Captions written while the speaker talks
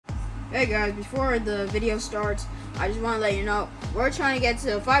Hey guys, before the video starts, I just want to let you know, we're trying to get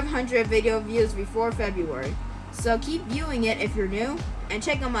to 500 video views before February. So keep viewing it if you're new, and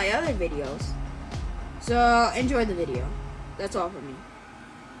check out my other videos. So enjoy the video. That's all from me.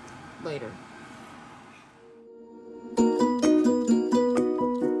 Later.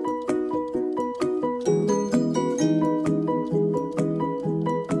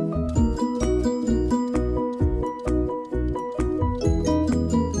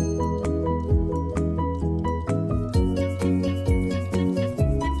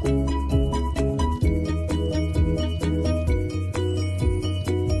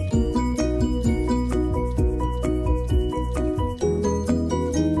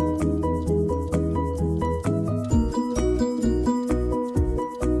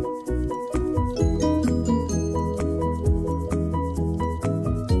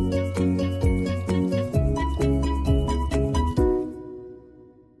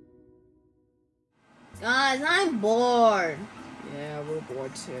 Guys, I'm bored. Yeah, we're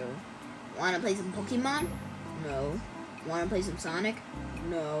bored too. Wanna play some Pokemon? No. Wanna play some Sonic?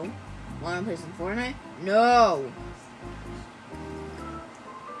 No. Wanna play some Fortnite? No.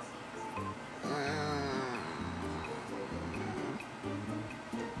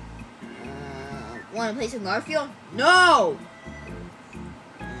 Wanna play some Garfield? No.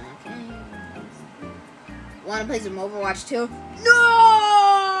 Okay. Wanna play some Overwatch 2?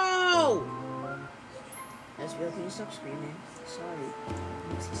 No! That's real. Can you stop screaming? Sorry.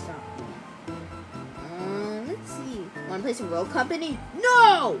 Let's see, stop. Let's see. Wanna play some Road Company?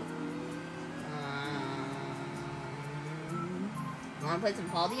 No! Wanna play some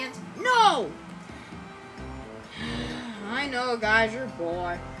Fall Dance? No! I know, guys, you're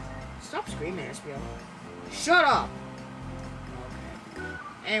bored. Stop screaming, SBL. Shut up! Okay.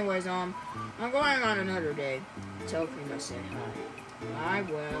 Anyways, I'm going on another day. Tell Cream I said hi. I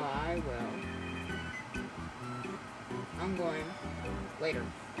will. I'm going later.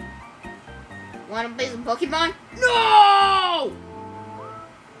 Wanna play some Pokemon? No!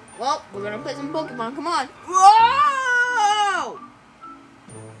 Well, we're gonna play some Pokemon. Come on. Whoa!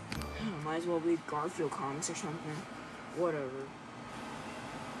 Might as well read Garfield comics or something. Whatever.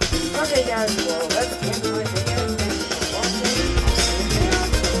 Okay, guys. Well, that's the end of my video.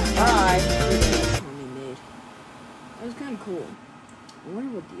 Bye. Charmy made. That was kind of cool. I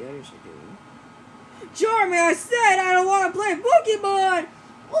wonder what the others are doing. Charmy, I said I don't want to play Pokemon!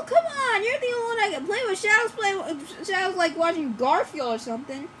 Well, come on, you're the only one I can play with. Shadow's like watching Garfield or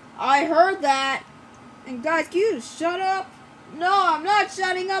something. I heard that. And guys, can you just shut up? No, I'm not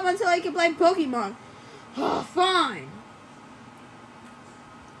shutting up until I can play Pokemon. Oh, fine.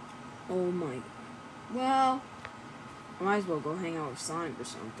 Oh my. Well, I might as well go hang out with Sonic or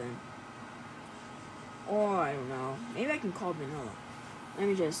something. Or, I don't know. Maybe I can call Vanilla. Let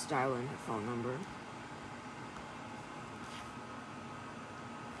me just dial in her phone number.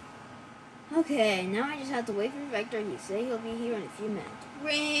 Okay, now I just have to wait for Vector. He said he'll be here in a few minutes.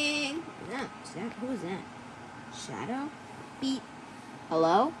 Ring! Who is that? Shadow? Beep.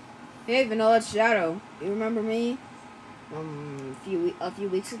 Hello? Hey, Vanilla, it's Shadow. You remember me? A few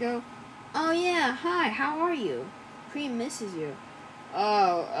weeks ago? Oh yeah, hi, how are you? Cream misses you.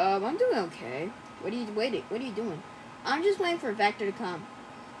 Oh, I'm doing okay. What are you doing? I'm just waiting for Vector to come.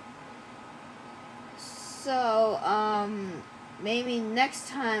 So, maybe next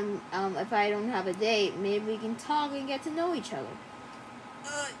time, if I don't have a date, maybe we can talk and get to know each other.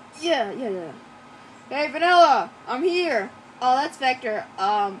 Yeah. Hey, Vanilla, I'm here. Oh, that's Vector.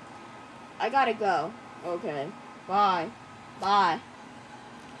 I gotta go. Okay, bye.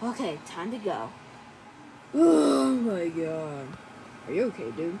 Okay, time to go. Oh my god. Are you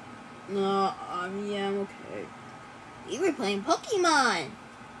okay, dude? No, yeah, I'm okay. You were playing Pokemon!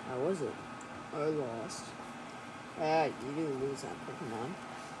 How was it? I lost. You do lose that Pokemon.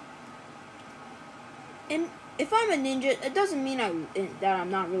 And if I'm a ninja, it doesn't mean that I'm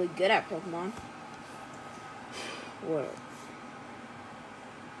not really good at Pokemon. What?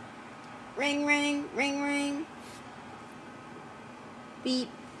 Ring. Beep.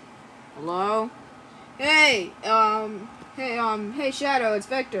 Hello? Hey, hey Shadow, it's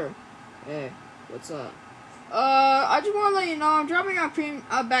Vector. Hey, what's up? I just want to let you know I'm dropping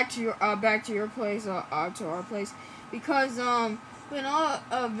our back to your place, to our place, because Vanilla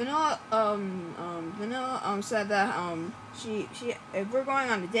said that if we're going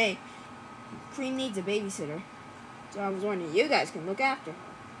on a date, Cream needs a babysitter. So I was wondering, you guys can look after her.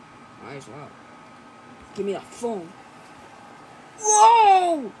 Might as well. Give me the phone.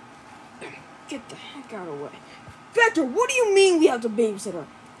 Whoa! Get the heck out of the way. Vector, what do you mean we have to babysit her?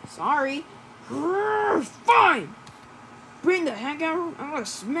 Sorry. Fine. bring the heck out of her. I'm gonna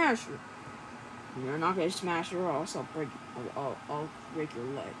smash her. You're not gonna smash her, or else I'll break your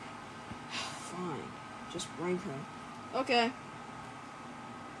leg. Fine, just bring her. Okay.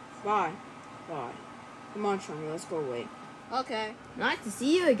 Bye. Come on, Charmy, let's go away. Okay. Nice to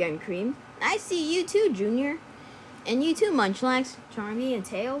see you again, Cream. Nice to see you too, Junior. And you too, Munchlax, Charmy, and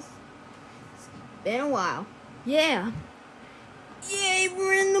Tails. It's been a while. Yeah. Yay,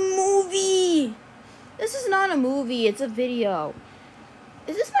 we're in the movie! This is not a movie, it's a video.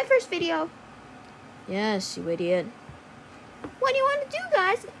 Is this my first video? Yes, you idiot. What do you want to do,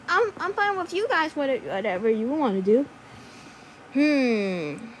 guys? I'm fine with you guys, whatever you want to do.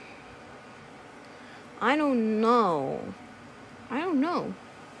 I don't know.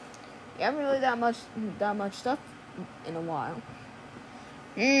 You haven't really that much stuff in a while.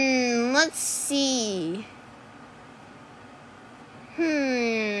 Let's see.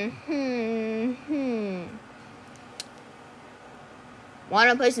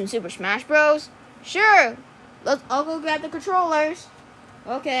 Wanna play some Super Smash Bros? Sure. I'll go grab the controllers.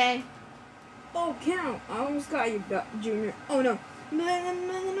 Okay. Oh, count. I almost got you, Junior. Oh no.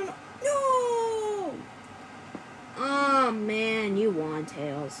 No. No! Oh man, you won,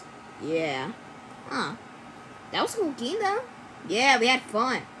 Tails. Yeah. Huh. That was a cool game though. Yeah, we had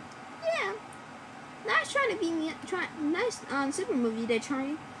fun. Yeah. Nice trying to be nice on Super Movie Day,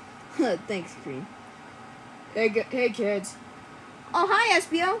 Charmy. Thanks, Cream. Hey kids. Oh, hi,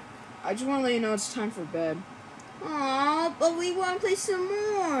 SBO. I just want to let you know it's time for bed. Aw, but we want to play some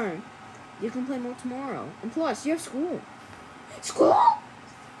more. You can play more tomorrow. And plus, you have school. School?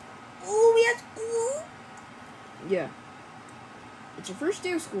 Oh, we have school? Yeah. It's your first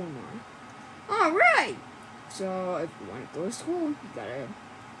day of school tomorrow. Alright. So, if you want to go to school, you gotta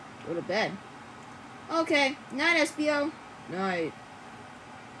go to bed. Okay. Night, SBO. Night.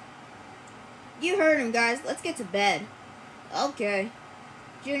 You heard him, guys. Let's get to bed. Okay.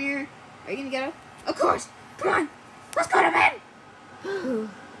 Junior, are you gonna get up? Of course! Come on! Let's go to bed!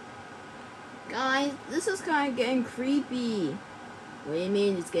 Guys, this is kind of getting creepy. What do you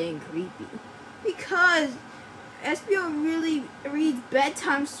mean it's getting creepy? Because SBO really reads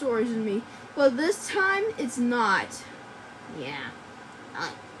bedtime stories with me, but this time it's not. Yeah.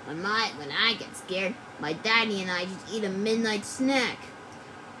 When I get scared, my daddy and I just eat a midnight snack.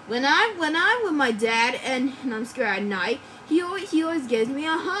 When I'm with my dad and I'm scared at night, he always gives me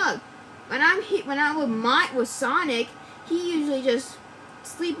a hug. When I'm with Sonic, he usually just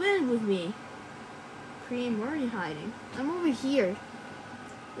sleep in with me. Cream, where are you hiding? I'm over here.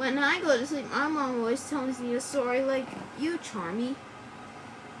 When I go to sleep, my mom always tells me a story like you, Charmy.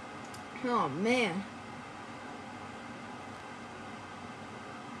 Oh man.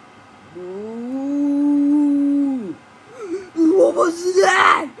 Ooh. What was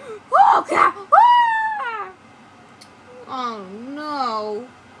that? Oh God! Ah! Oh no!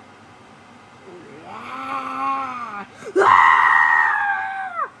 Ah!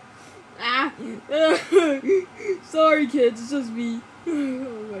 Ah! Sorry, kids. It's just me.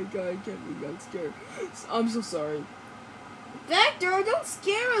 Oh my God! I can't believe I'm scared. I'm so sorry. Vector, don't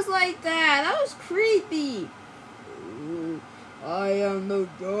scare us like that. That was creepy. Ooh, I am the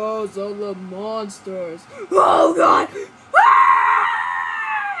ghost of the monsters. Oh God!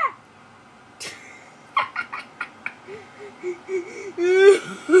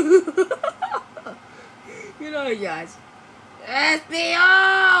 You know, guys.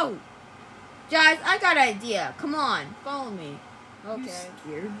 SBO! Guys, I got an idea. Come on, follow me. Okay. You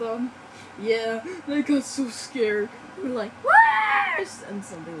scared them? Yeah, they got so scared. We're like, worse! And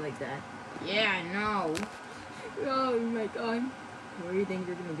something like that. Yeah, I know. Oh my God. What do you think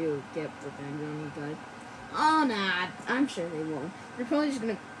they're gonna do? Get revenge on you guys? Oh, nah. I'm sure they won't. They're probably just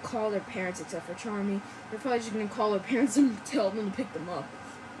gonna call their parents, except for Charmy. They're probably just gonna call their parents and tell them to pick them up.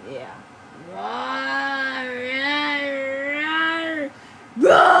 Yeah.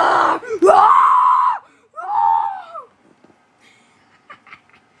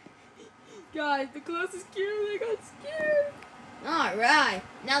 Guys, the closest scared. They got scared. Alright.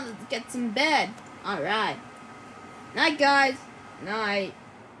 Now let's get some bed. Alright. Night, guys. Night.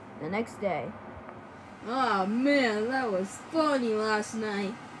 The next day. Oh man, that was funny last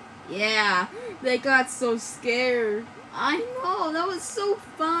night. Yeah, they got so scared. I know, that was so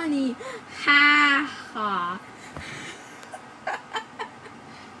funny. Ha ha.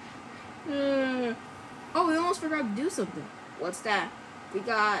 Oh, we almost forgot to do something. What's that? We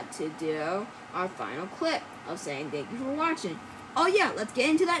got to do our final clip of saying thank you for watching. Oh yeah, let's get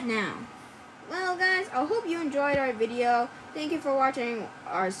into that now. Well guys, I hope you enjoyed our video. Thank you for watching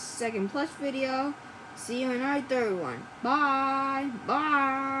our second plus video. See you in our third one. Bye.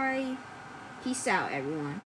 Bye. Peace out, everyone.